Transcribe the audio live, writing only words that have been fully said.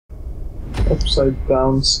Upside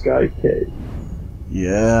down sky cave.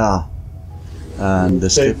 Yeah. And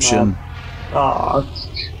description. Ah,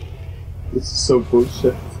 this is so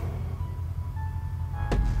bullshit.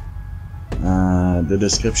 The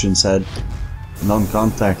description said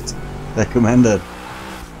non-contact recommended.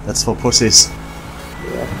 That's for pussies.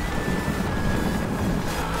 Yeah.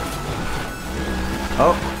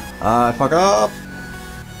 Oh, I fuck up.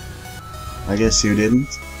 I guess you didn't.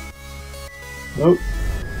 Nope.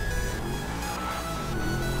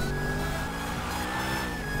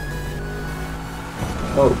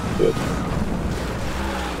 Oh, good.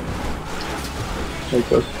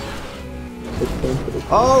 Take us.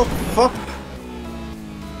 Oh, fuck!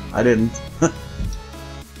 I didn't.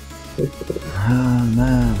 Ah,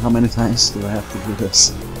 man, how many times do I have to do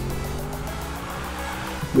this?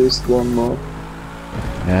 At least one more.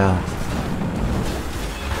 Yeah.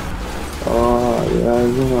 Oh, yeah, I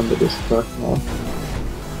remember this track now.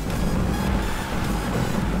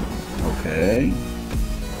 Okay.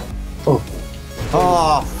 Oh.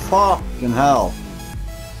 Oh, fucking hell.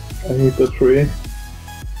 I hit the tree.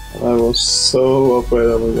 And I was so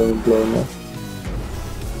afraid I was gonna blow up.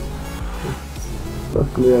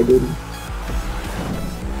 Luckily I didn't.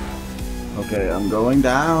 Okay, I'm going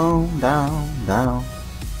down, down, down.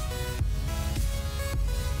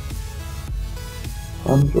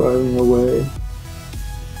 I'm driving away.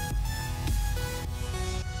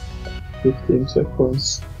 15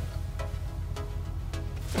 seconds.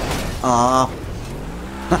 Ah.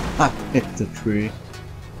 I hit the tree.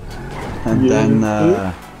 And You then,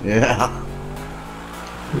 hit yeah.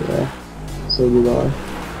 Yeah, so did I.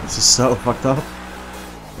 This is so fucked up.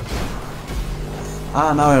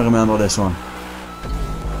 Ah, now I remember this one.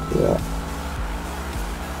 Yeah.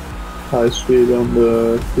 High speed on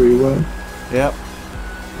the freeway. Yep.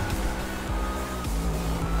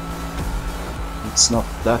 It's not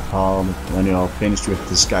that hard when you're finished with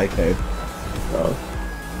the sky cave. No.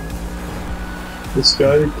 The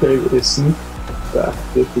sky cave isn't that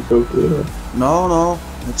difficult either. No, no.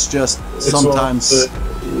 It's just It's sometimes one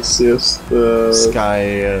of the easiest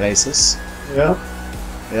sky races. Yeah.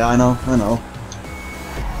 Yeah, I know, I know.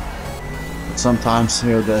 But sometimes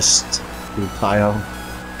you're just too tired.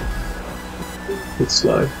 It's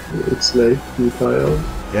late, you tired.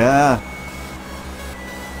 Yeah.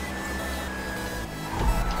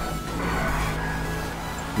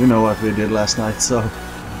 You know what we did last night, so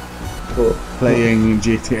Oh. playing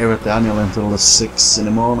GTA with Daniel until 6 in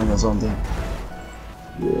the morning or something.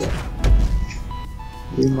 Yeah.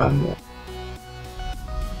 Remember.